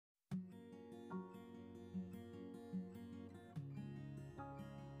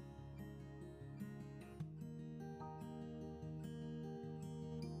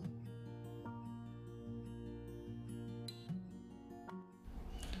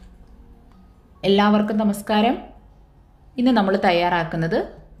എല്ലാവർക്കും നമസ്കാരം. ഇന്ന് നമ്മൾ തയ്യാറാക്കുന്നത്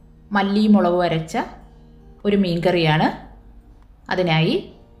മല്ലി മുളക് അരച്ച ഒരു മീൻകറിയാണ്. അതിനായി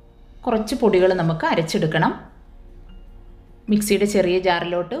കുറച്ച് പൊടികൾ നമുക്ക് അരച്ചെടുക്കണം. മിക്സിയുടെ ചെറിയ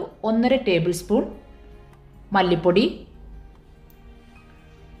ജാറിലോട്ട് 1.5 ടേബിൾ സ്പൂൺ മല്ലിപ്പൊടി,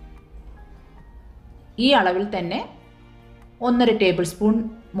 ഈ അളവിൽ തന്നെ 1.5 ടേബിൾ സ്പൂൺ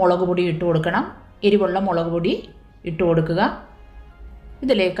മുളക് പൊടി ഇട്ട് കൊടുക്കണം. എരിവുള്ള മുളക് പൊടി ഇട്ട് കൊടുക്കുക.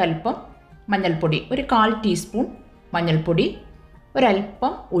 ഇതിലേക്ക് അല്പം മഞ്ഞൾപ്പൊടി, ഒരു 1/4 ടീസ്പൂൺ മഞ്ഞൾപ്പൊടി,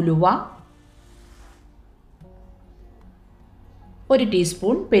 ഒരൽപ്പം ഉലുവ, 1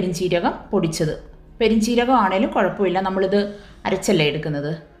 ടീസ്പൂൺ പെരിഞ്ചീരകം പൊടിച്ചത്. പെരിഞ്ചീരകം ആണേലും കുഴപ്പമില്ല, നമ്മളിത് അരച്ചല്ലേ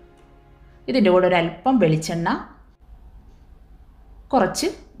എടുക്കുന്നത്. ഇതിൻ്റെ കൂടെ ഒരൽപ്പം വെളിച്ചെണ്ണ, കുറച്ച്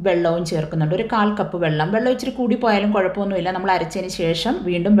വെള്ളവും ചേർക്കുന്നുണ്ട്. ഒരു 1/4 കപ്പ് വെള്ളം. വെള്ളം ഇച്ചിരി കൂടി പോയാലും കുഴപ്പമൊന്നുമില്ല. നമ്മൾ അരച്ചതിന് ശേഷം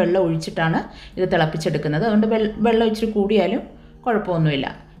വീണ്ടും വെള്ളം ഒഴിച്ചിട്ടാണ് ഇത് തിളപ്പിച്ചെടുക്കുന്നത്. അതുകൊണ്ട് വെള്ളം ഇച്ചിരി കൂടിയാലും കുഴപ്പമൊന്നുമില്ല.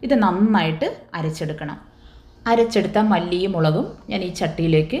 ഇത് നന്നായിട്ട് അരച്ചെടുക്കണം. അരച്ചെടുത്ത മല്ലിയും മുളകും ഞാൻ ഈ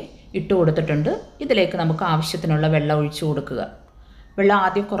ചട്ടിയിലേക്ക് ഇട്ട് കൊടുത്തിട്ടുണ്ട്. ഇതിലേക്ക് നമുക്ക് ആവശ്യത്തിനുള്ള വെള്ളം ഒഴിച്ചു കൊടുക്കുക. വെള്ളം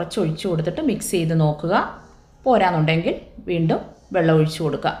ആദ്യം കുറച്ച് ഒഴിച്ചു കൊടുത്തിട്ട് മിക്സ് ചെയ്ത് നോക്കുക. പോരാന്നുണ്ടെങ്കിൽ വീണ്ടും വെള്ളം ഒഴിച്ചു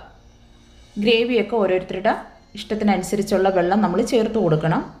കൊടുക്കുക. ഗ്രേവിയൊക്കെ ഓരോരുത്തരുടെ ഇഷ്ടത്തിനനുസരിച്ചുള്ള വെള്ളം നമ്മൾ ചേർത്ത്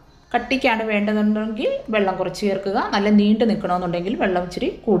കൊടുക്കണം. കട്ടിക്കാണ് വേണ്ടതെന്നുണ്ടെങ്കിൽ വെള്ളം കുറച്ച് ചേർക്കുക. നല്ല നീണ്ടു നിൽക്കണമെന്നുണ്ടെങ്കിൽ വെള്ളം ഇച്ചിരി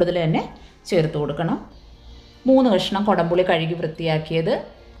കൂടുതൽ തന്നെ ചേർത്ത് കൊടുക്കണം. 3 കഷ്ണം കുടംപുളി കഴുകി വൃത്തിയാക്കിയത്,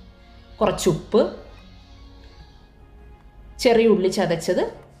 കുറച്ച് ഉപ്പ്, ചെറിയ ഉള്ളി ചതച്ചത്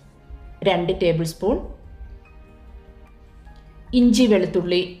 2 ടേബിൾ സ്പൂൺ, ഇഞ്ചി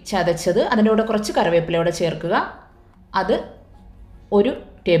വെളുത്തുള്ളി ചതച്ചത്, അതിൻ്റെ കൂടെ കുറച്ച് കറിവേപ്പിലയോടെ ചേർക്കുക, അത് 1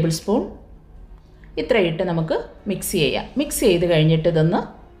 ടേബിൾ സ്പൂൺ. ഇത്രയിട്ട് നമുക്ക് മിക്സ് ചെയ്യാം. മിക്സ് ചെയ്ത് കഴിഞ്ഞിട്ട് ഇതൊന്ന്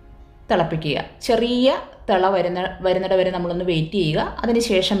തിളപ്പിക്കുക. ചെറിയ തിള വരുന്നിട വരെ നമ്മളൊന്ന് വെയിറ്റ് ചെയ്യുക. അതിന്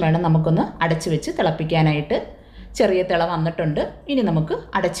ശേഷം വേണം നമുക്കൊന്ന് അടച്ചു വെച്ച് തിളപ്പിക്കാനായിട്ട്. ചെറിയ തിള വന്നിട്ടുണ്ട്. ഇനി നമുക്ക്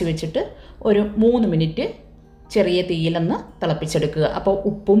അടച്ചു വെച്ചിട്ട് ഒരു 3 മിനിറ്റ് ചെറിയ തീയിലൊന്ന് തിളപ്പിച്ചെടുക്കുക. അപ്പോൾ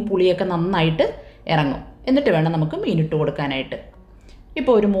ഉപ്പും പുളിയൊക്കെ നന്നായിട്ട് ഇറങ്ങും. എന്നിട്ട് വേണം നമുക്ക് മീനിട്ട് കൊടുക്കാനായിട്ട്.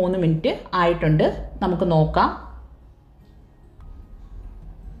 ഇപ്പോൾ ഒരു 3 മിനിറ്റ് ആയിട്ടുണ്ട്. നമുക്ക് നോക്കാം.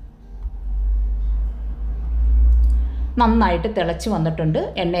 നന്നായിട്ട് തിളച്ച് വന്നിട്ടുണ്ട്.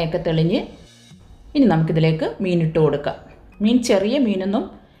 എണ്ണയൊക്കെ തെളിഞ്ഞ്. ഇനി നമുക്കിതിലേക്ക് മീനിട്ട് കൊടുക്കാം. മീൻ ചെറിയ മീനൊന്നും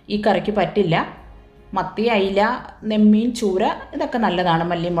ഈ കറിക്ക് പറ്റില്ല. മത്തി, അയില, നെമ്മീൻ, ചൂര ഇതൊക്കെ നല്ലതാണ്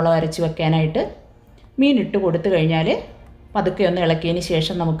മല്ലി മുളക് അരച്ച് വെക്കാനായിട്ട്. മീൻ ഇട്ട് കൊടുത്തു കഴിഞ്ഞാൽ പതുക്കെ ഒന്ന് ഇളക്കിയതിന്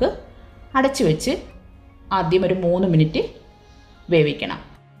ശേഷം നമുക്ക് അടച്ചു വെച്ച് ആദ്യം ഒരു 3 മിനിറ്റ് വേവിക്കണം.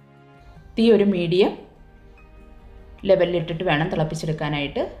 തീ ഒരു മീഡിയം ലെവലിലിട്ടിട്ട് വേണം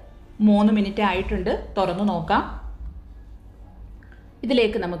തിളപ്പിച്ചെടുക്കാനായിട്ട്. 3 മിനിറ്റ് ആയിട്ടുണ്ട്. തുറന്ന് നോക്കാം.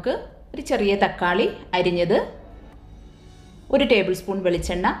 ഇതിലേക്ക് നമുക്ക് ഒരു ചെറിയ തക്കാളി അരിഞ്ഞത്, 1 ടേബിൾ സ്പൂൺ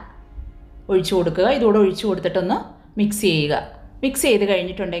വെളിച്ചെണ്ണ ഒഴിച്ചു കൊടുക്കുക. ഇതുകൂടെ ഒഴിച്ചു കൊടുത്തിട്ടൊന്ന് മിക്സ് ചെയ്യുക. മിക്സ് ചെയ്ത്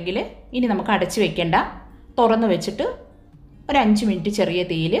കഴിഞ്ഞിട്ടുണ്ടെങ്കിൽ ഇനി നമുക്ക് അടച്ച് വെക്കേണ്ട. തുറന്ന് വെച്ചിട്ട് ഒരു 5 മിനിറ്റ് ചെറിയ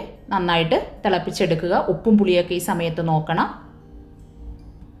തീയിൽ നന്നായിട്ട് തിളപ്പിച്ചെടുക്കുക. ഉപ്പും പുളിയൊക്കെ ഈ സമയത്ത് നോക്കണം.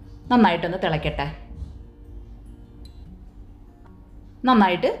 നന്നായിട്ടൊന്ന് തിളയ്ക്കട്ടെ.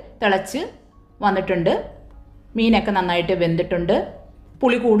 നന്നായിട്ട് തിളച്ച് വന്നിട്ടുണ്ട്. മീനൊക്കെ നന്നായിട്ട് വെന്തിട്ടുണ്ട്.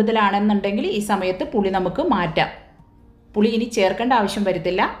 പുളി കൂടുതലാണെന്നുണ്ടെങ്കിൽ ഈ സമയത്ത് പുളി നമുക്ക് മാറ്റാം. പുളി ഇനി ചേർക്കേണ്ട ആവശ്യം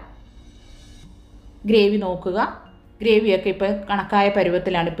വരത്തില്ല. ഗ്രേവി നോക്കുക. ഗ്രേവിയൊക്കെ ഇപ്പോൾ കണക്കായ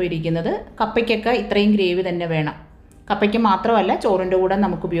പരുവത്തിലാണ് ഇപ്പോൾ ഇരിക്കുന്നത്. കപ്പയ്ക്കൊക്കെ ഇത്രയും ഗ്രേവി തന്നെ വേണം. കപ്പയ്ക്ക് മാത്രമല്ല, ചോറിൻ്റെ കൂടെ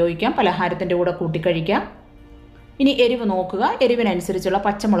നമുക്ക് ഉപയോഗിക്കാം, പലഹാരത്തിൻ്റെ കൂടെ കൂട്ടിക്കഴിക്കാം. ഇനി എരിവ് നോക്കുക. എരിവിനനുസരിച്ചുള്ള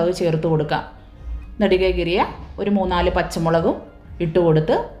പച്ചമുളക് ചേർത്ത് കൊടുക്കാം. നെടുകെ കീറിയ ഒരു 3-4 പച്ചമുളകും ഇട്ട്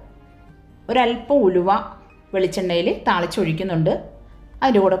കൊടുത്ത് ഒരല്പം ഉലുവ വെളിച്ചെണ്ണയിൽ താളിച്ചൊഴിക്കുന്നുണ്ട്.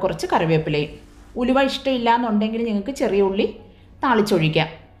 അതിൻ്റെ കൂടെ കുറച്ച് കറിവേപ്പിലയും. ഉലുവ ഇഷ്ടമില്ല എന്നുണ്ടെങ്കിൽ നിങ്ങൾക്ക് ചെറിയ ഉള്ളി താളിച്ചൊഴിക്കാം.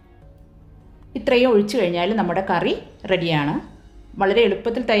 ഇത്രയും ഒഴിച്ചു കഴിഞ്ഞാൽ നമ്മുടെ കറി റെഡിയാണ്. വളരെ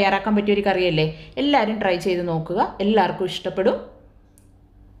എളുപ്പത്തിൽ തയ്യാറാക്കാൻ പറ്റിയൊരു കറിയല്ലേ. എല്ലാവരും ട്രൈ ചെയ്ത് നോക്കുക. എല്ലാവർക്കും ഇഷ്ടപ്പെടും.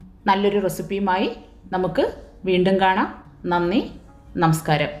 നല്ലൊരു റെസിപ്പിയുമായി നമുക്ക് വീണ്ടും കാണാം. നന്ദി,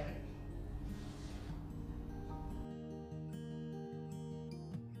 നമസ്കാരം.